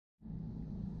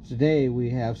Today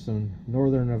we have some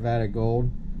Northern Nevada Gold,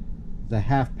 the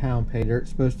half-pound pay dirt.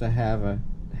 It's supposed to have a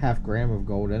half gram of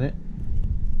gold in it,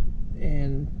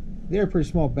 and they're pretty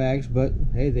small bags, but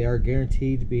hey, they are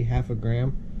guaranteed to be half a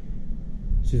gram.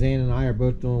 Suzanne and I are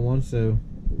both doing one, so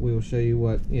we will show you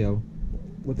what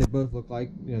they both look like,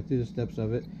 through the steps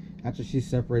of it. After she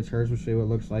separates hers, we'll show you what it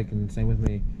looks like, and same with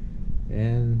me,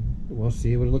 and we'll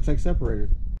see what it looks like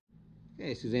separated.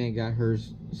 Okay, Suzanne got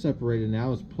hers separated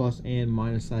now. It's plus and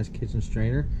minus size kitchen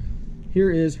strainer.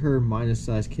 Here is her minus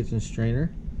size kitchen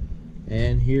strainer,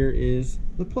 and here is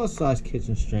the plus size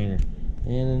kitchen strainer.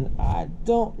 And I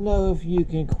don't know if you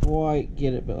can quite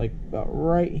get it, but like about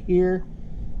right here,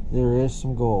 there is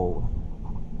some gold.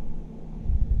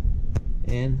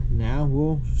 And now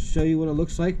we'll show you what it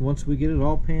looks like once we get it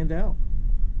all panned out.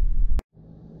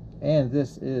 And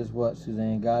this is what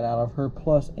Suzanne got out of her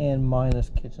plus and minus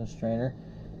kitchen strainer.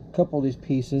 A couple of these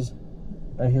pieces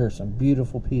right here are some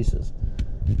beautiful pieces.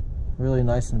 Really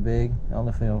nice and big. I don't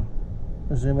know if it'll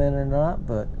zoom in or not,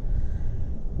 but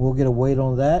we'll get a weight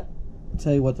on that,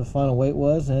 tell you what the final weight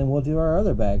was, and we'll do our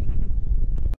other bag.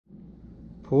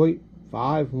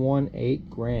 0.518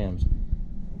 grams.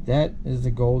 That is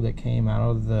the gold that came out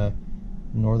of the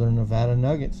Northern Nevada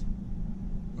nuggets.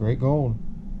 Great gold.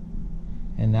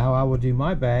 And now I will do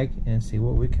my bag and see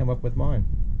what we come up with mine.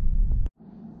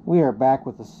 We are back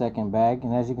with the second bag,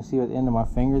 and as you can see at the end of my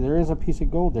finger, there is a piece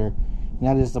of gold there, and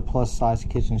that is the plus size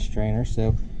kitchen strainer.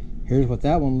 So here's what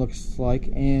that one looks like,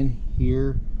 and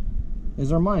here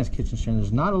is our minus kitchen strainer.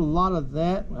 There's not a lot of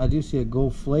that. I do see a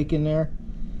gold flake in there.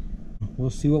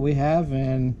 We'll see what we have,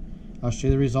 and I'll show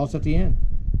you the results at the end.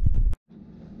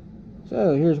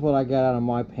 So here's what I got out of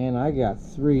my pan. I got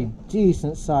 3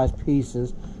 decent sized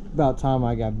pieces. About time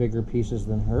I got bigger pieces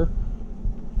than her.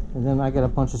 And then I got a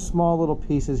bunch of small little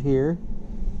pieces here.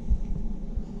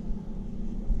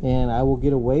 And I will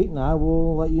get a weight, and I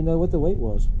will let you know what the weight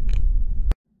was.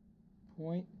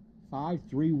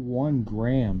 0.531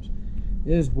 grams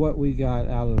is what we got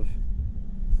out of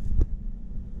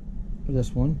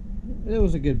this one. It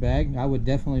was a good bag. I would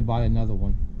definitely buy another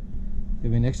one.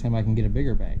 Maybe next time I can get a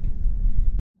bigger bag.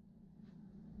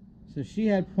 So she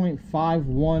had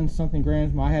 0.51 something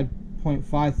grams. I had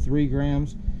 0.53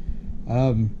 grams.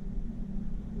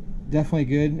 Definitely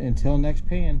good until next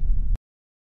pan.